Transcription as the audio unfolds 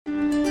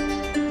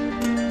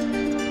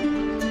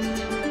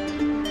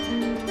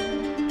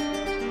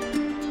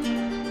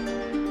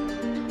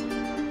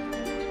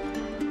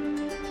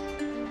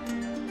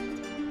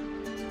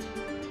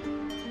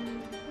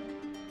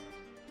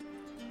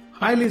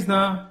Hi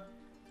listener,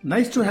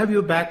 nice to have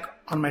you back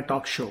on my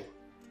talk show.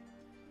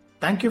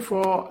 Thank you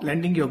for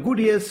lending your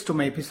good ears to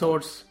my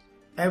episodes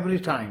every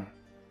time.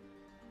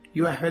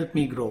 You have helped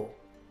me grow.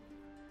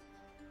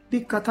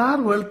 The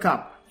Qatar World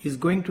Cup is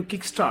going to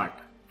kickstart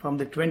from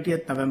the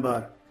 20th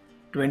November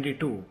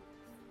 22.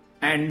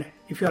 And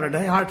if you are a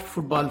die-hard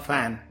football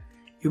fan,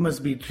 you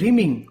must be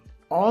dreaming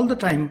all the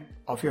time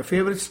of your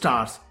favorite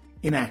stars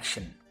in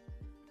action.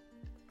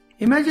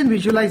 Imagine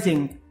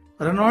visualizing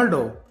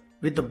Ronaldo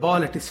with the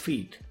ball at his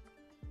feet.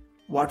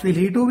 What will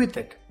he do with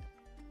it?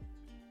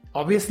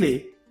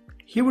 Obviously,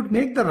 he would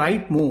make the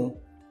right move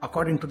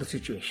according to the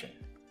situation,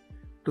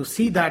 to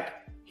see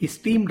that his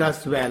team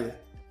does well.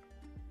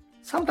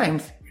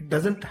 Sometimes it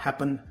doesn't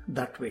happen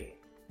that way.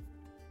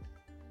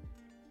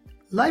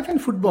 Life in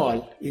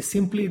football is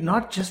simply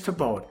not just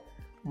about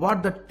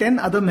what the 10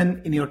 other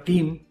men in your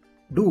team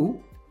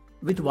do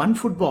with one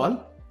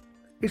football.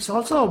 It's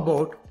also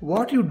about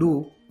what you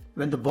do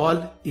when the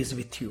ball is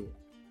with you.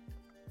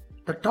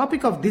 The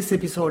topic of this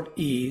episode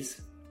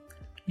is,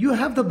 you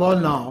have the ball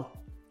now,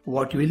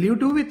 what will you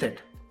do with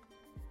it?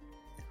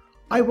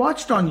 I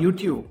watched on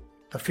YouTube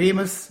the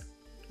famous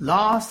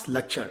last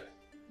lecture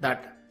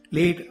that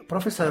late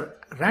Professor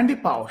Randy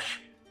Pausch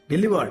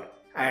delivered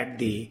at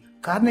the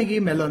Carnegie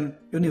Mellon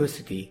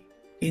University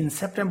in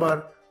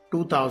September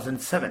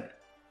 2007.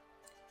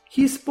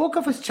 He spoke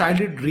of his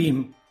childhood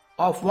dream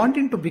of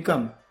wanting to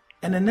become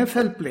an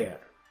NFL player,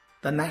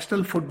 the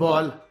National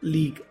Football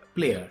League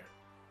player.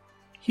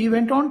 He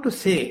went on to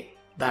say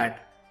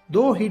that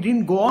though he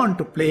didn't go on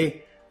to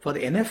play for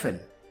the NFL,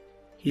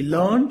 he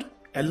learned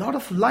a lot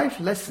of life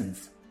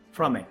lessons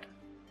from it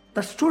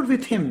that stood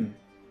with him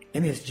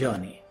in his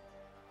journey.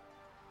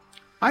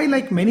 I,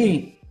 like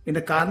many in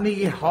the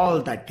Carnegie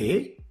Hall that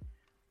day,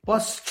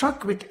 was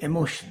struck with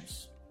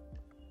emotions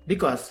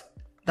because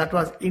that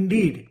was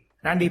indeed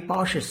Randy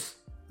Pausch's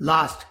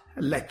last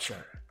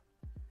lecture.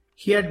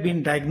 He had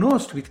been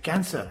diagnosed with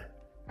cancer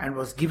and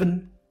was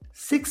given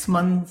 6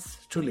 months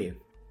to live.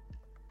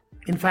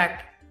 In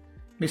fact,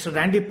 Mr.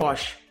 Randy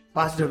Pausch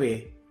passed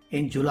away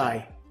in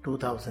July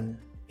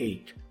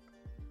 2008.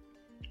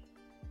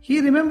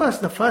 He remembers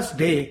the first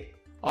day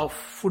of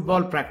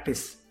football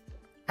practice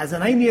as a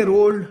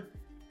 9-year-old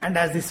and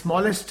as the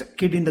smallest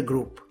kid in the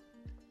group.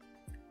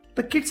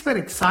 The kids were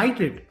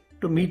excited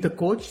to meet the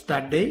coach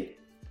that day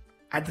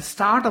at the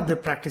start of the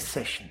practice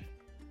session.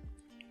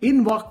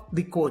 In walked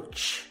the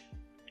coach,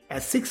 a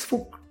 6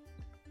 foot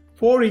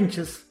 4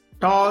 inches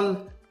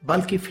tall,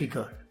 bulky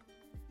figure.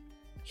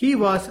 He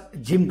was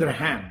Jim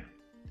Graham,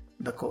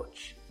 the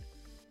coach.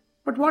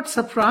 But what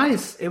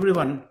surprised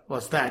everyone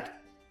was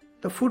that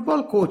the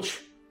football coach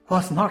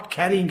was not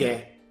carrying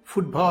a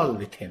football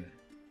with him.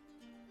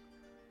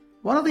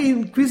 One of the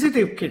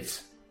inquisitive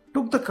kids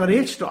took the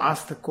courage to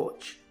ask the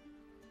coach,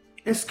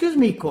 "Excuse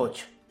me,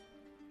 coach,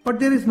 but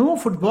there is no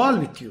football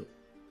with you.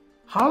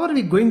 How are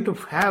we going to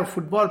have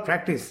football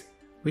practice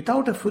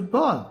without a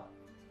football?"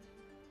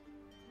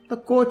 The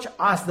coach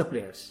asked the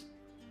players,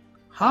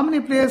 "How many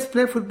players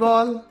play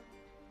football?"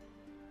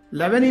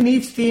 11 in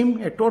each team,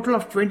 a total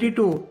of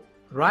 22,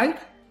 right?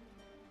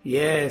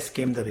 "Yes,"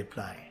 came the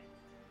reply.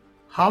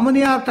 "How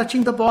many are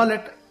touching the ball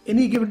at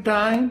any given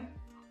time?"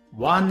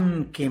 1,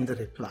 came the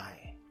reply.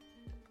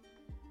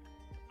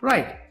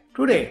 Right,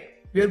 today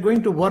we are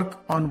going to work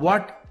on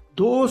what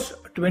those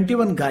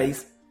 21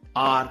 guys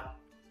are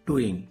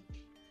doing.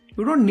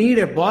 You don't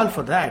need a ball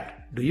for that,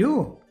 do you?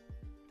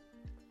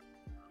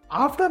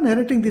 After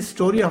narrating the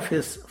story of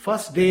his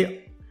first day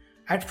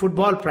at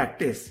football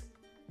practice,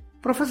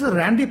 Professor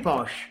Randy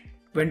Pausch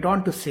went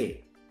on to say,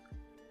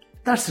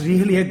 "That's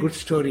really a good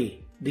story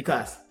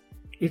because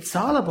it's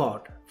all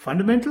about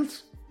fundamentals,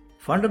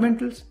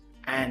 fundamentals,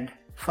 and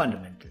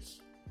fundamentals.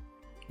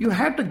 You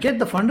have to get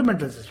the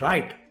fundamentals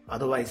right,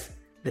 otherwise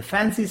the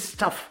fancy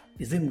stuff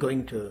isn't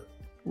going to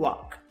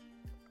work."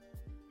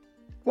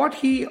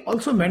 What he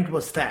also meant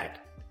was that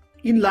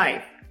in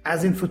life,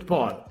 as in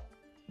football,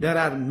 there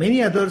are many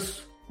others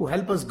who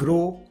help us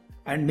grow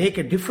and make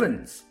a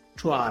difference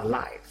to our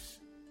lives.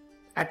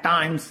 At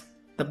times,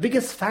 the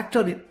biggest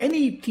factor in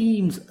any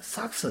team's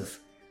success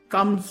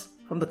comes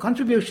from the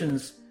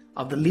contributions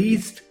of the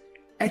least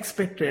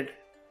expected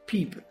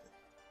people.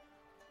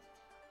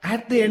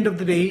 At the end of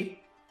the day,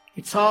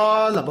 it's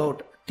all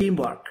about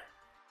teamwork.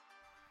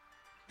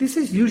 This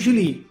is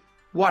usually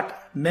what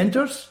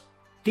mentors,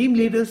 team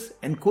leaders,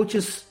 and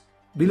coaches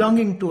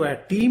belonging to a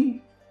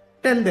team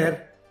tell their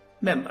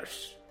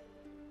members.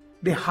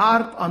 They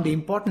harp on the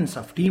importance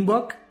of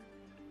teamwork,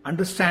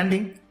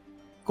 understanding,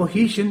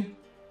 cohesion,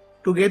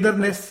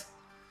 togetherness,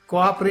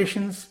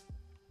 cooperations,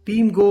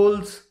 team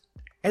goals,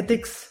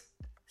 ethics,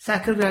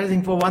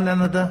 sacrificing for one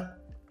another,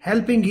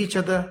 helping each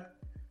other,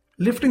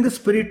 lifting the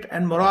spirit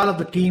and morale of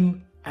the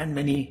team, and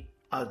many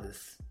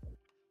others.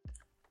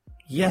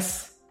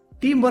 Yes,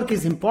 teamwork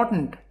is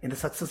important in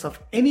the success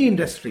of any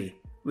industry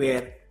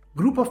where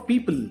group of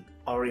people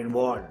are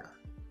involved.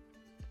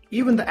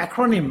 Even the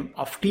acronym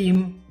of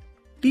team,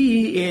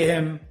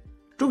 TEAM,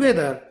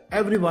 together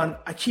everyone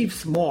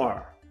achieves more,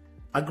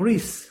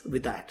 agrees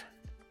with that.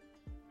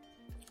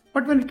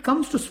 But when it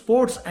comes to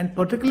sports, and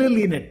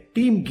particularly in a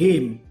team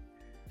game,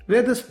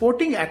 where the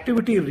sporting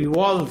activity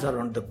revolves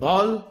around the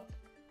ball,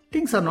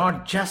 things are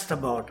not just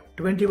about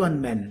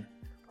 21 men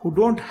who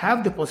don't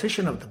have the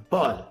possession of the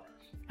ball.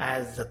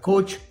 As the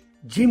coach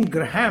Jim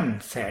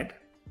Graham said,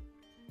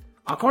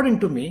 according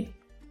to me,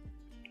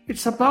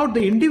 it's about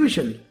the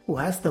individual who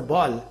has the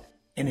ball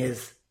in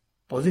his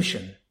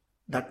position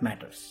that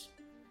matters.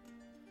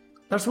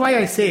 That's why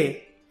I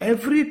say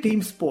every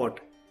team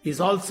sport is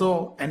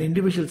also an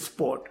individual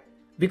sport,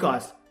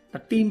 because the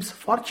team's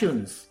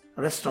fortunes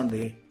rest on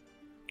the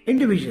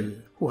individual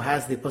who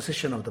has the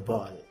possession of the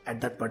ball at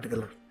that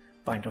particular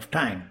point of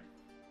time.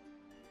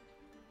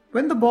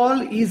 When the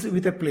ball is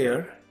with a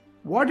player,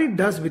 what it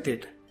does with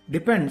it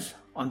depends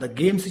on the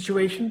game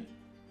situation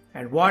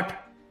and what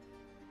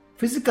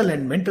physical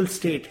and mental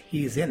state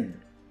he is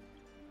in.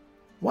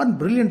 One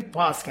brilliant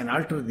pass can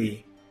alter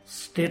the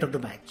state of the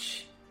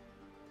match.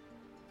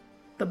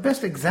 The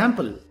best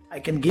example I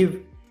can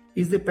give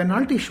is the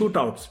penalty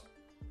shootouts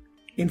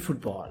in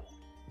football.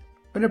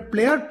 When a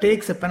player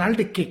takes a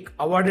penalty kick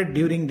awarded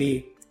during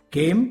the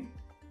game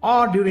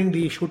or during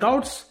the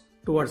shootouts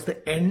towards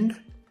the end,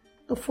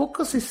 the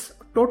focus is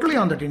totally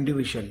on that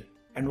individual,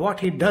 and what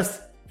he does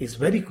is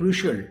very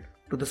crucial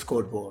to the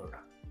scoreboard.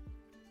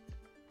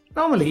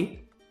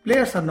 Normally,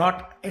 players are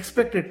not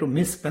expected to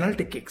miss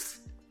penalty kicks,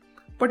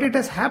 but it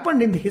has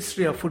happened in the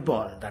history of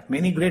football that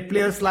many great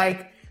players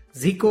like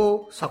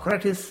Zico,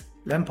 Socrates,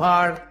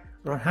 Lampard,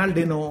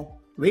 Ronaldinho,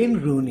 Wayne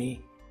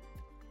Rooney,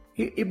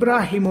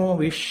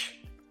 Ibrahimovic,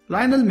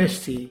 Lionel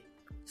Messi,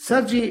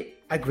 Sergio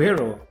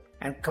Aguero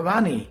and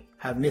Cavani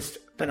have missed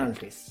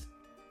penalties.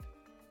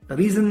 The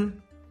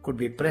reason could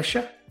be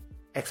pressure,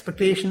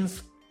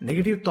 expectations,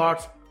 negative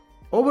thoughts,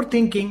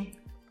 overthinking,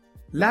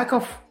 lack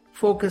of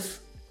focus,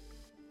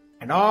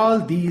 and all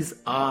these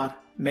are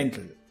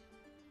mental.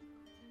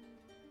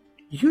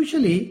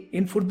 Usually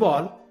in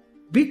football,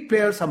 big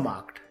players are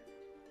marked.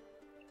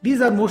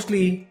 These are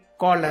mostly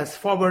called as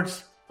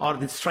forwards or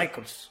the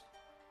strikers.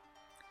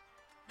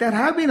 There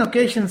have been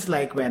occasions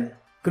like when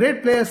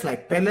great players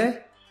like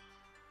Pelé,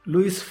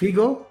 Luis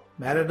Figo,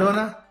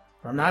 Maradona,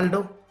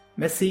 Ronaldo,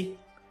 Messi,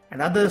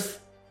 and others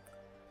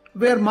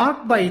were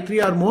marked by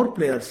 3 or more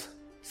players.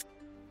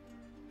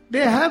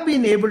 They have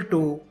been able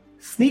to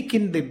sneak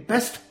in the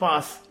best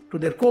pass to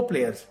their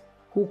co-players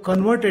who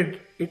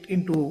converted it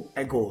into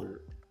a goal.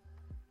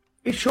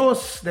 It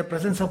shows their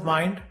presence of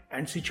mind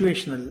and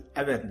situational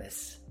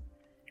awareness.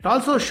 It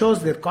also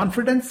shows their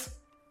confidence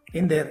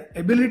in their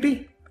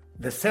ability,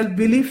 the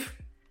self-belief,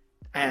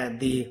 and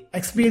the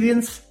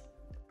experience,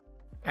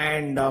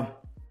 and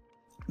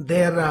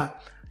their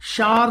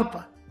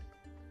sharp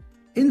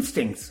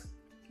instincts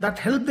that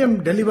help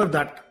them deliver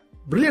that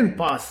brilliant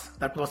pass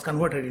that was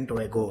converted into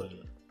a goal.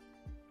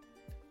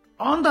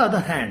 On the other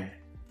hand,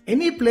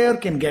 any player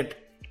can get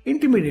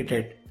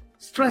intimidated,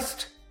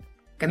 stressed,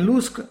 can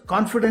lose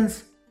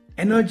confidence,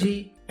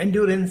 energy,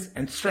 endurance,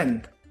 and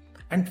strength,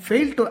 and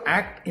fail to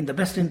act in the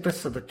best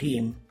interests of the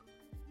team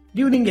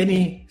during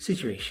any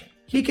situation.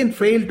 He can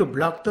fail to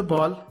block the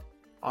ball,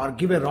 or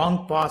give a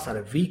wrong pass or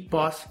a weak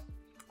pass,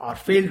 or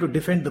fail to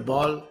defend the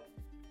ball.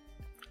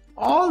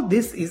 All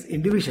this is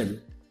individual,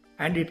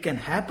 and it can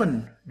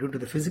happen due to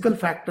the physical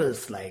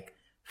factors like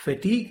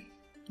fatigue,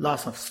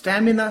 loss of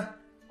stamina,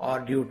 or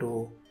due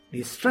to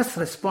the stress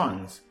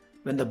response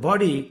when the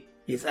body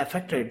is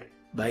affected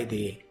by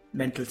the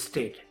mental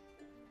state.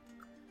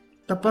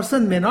 The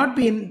person may not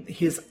be in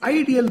his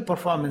ideal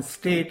performance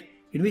state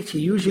in which he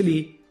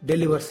usually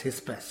delivers his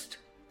best.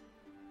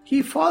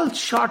 He falls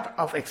short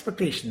of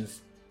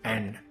expectations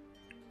and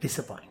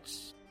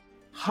disappoints.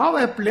 How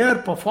a player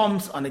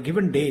performs on a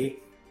given day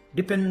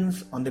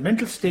depends on the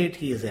mental state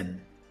he is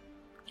in.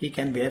 He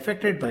can be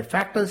affected by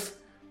factors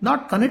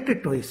not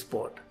connected to his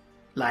sport,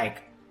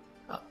 like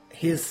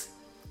his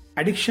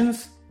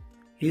addictions,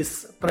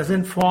 his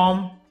present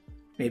form,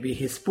 maybe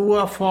his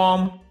poor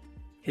form,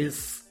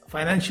 his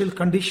financial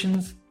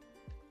conditions,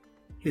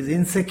 his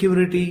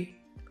insecurity,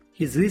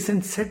 his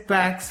recent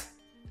setbacks,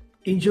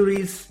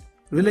 injuries,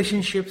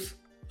 relationships,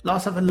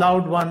 loss of a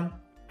loved one,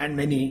 and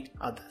many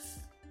others.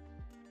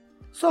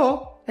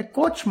 So, a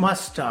coach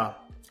must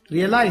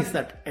realize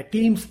that a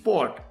team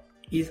sport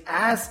is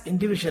as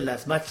individual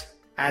as much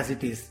as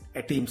it is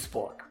a team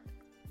sport.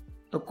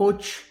 The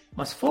coach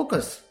must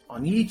focus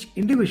on each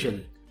individual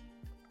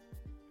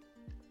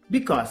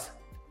because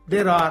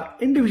there are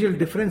individual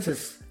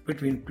differences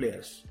between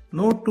players.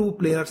 No two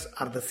players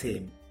are the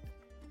same.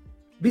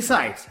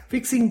 Besides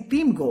fixing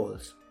team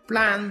goals,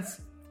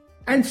 plans,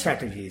 and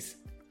strategies,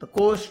 the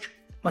coach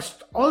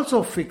must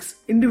also fix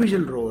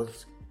individual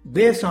roles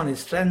based on his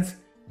strengths,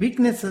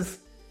 weaknesses,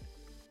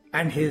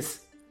 and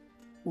his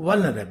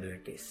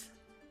vulnerabilities.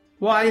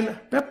 While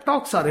pep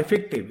talks are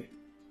effective,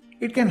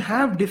 it can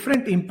have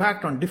different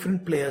impact on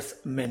different players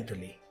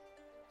mentally.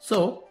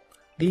 So,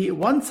 the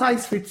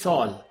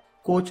one-size-fits-all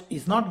coach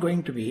is not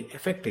going to be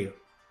effective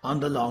on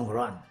the long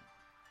run.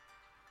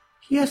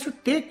 He has to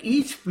take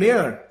each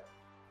player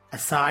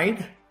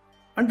aside,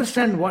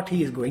 understand what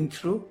he is going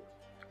through,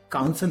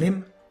 counsel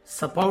him,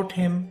 support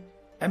him,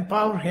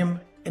 empower him,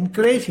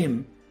 encourage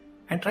him,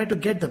 and try to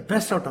get the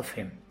best out of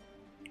him,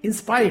 in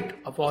spite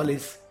of all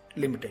his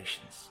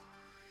limitations.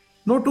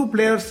 No two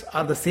players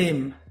are the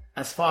same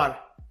as far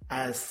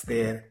as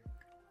their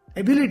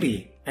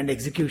ability and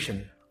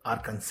execution are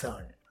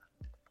concerned.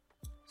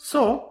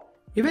 So,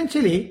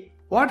 eventually,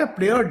 what a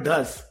player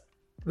does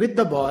with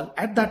the ball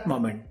at that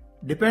moment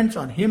depends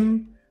on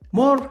him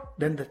more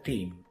than the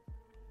team.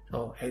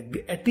 So,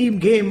 a team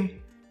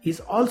game is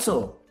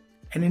also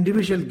an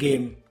individual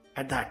game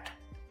at that.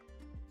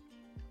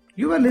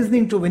 You are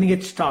listening to Winning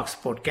Edge Talks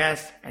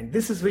podcast, and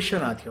this is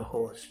Vishwanath, your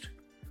host.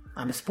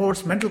 I'm a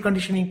sports mental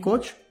conditioning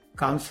coach,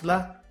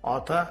 counselor,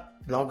 author,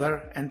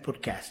 blogger, and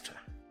podcaster.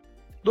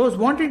 Those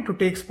wanting to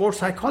take sports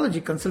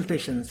psychology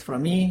consultations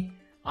from me,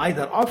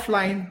 either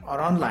offline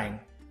or online,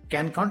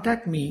 can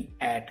contact me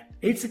at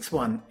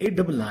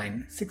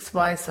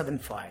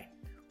 861-899-6575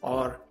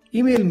 or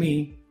email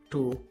me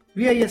to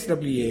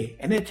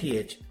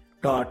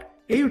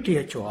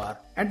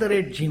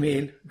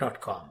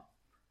viswanath.author@gmail.com.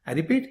 I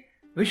repeat,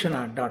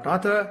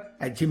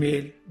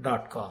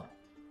 vishwanath.author@gmail.com.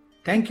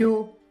 Thank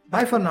you.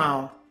 Bye for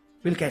now.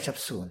 We'll catch up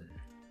soon.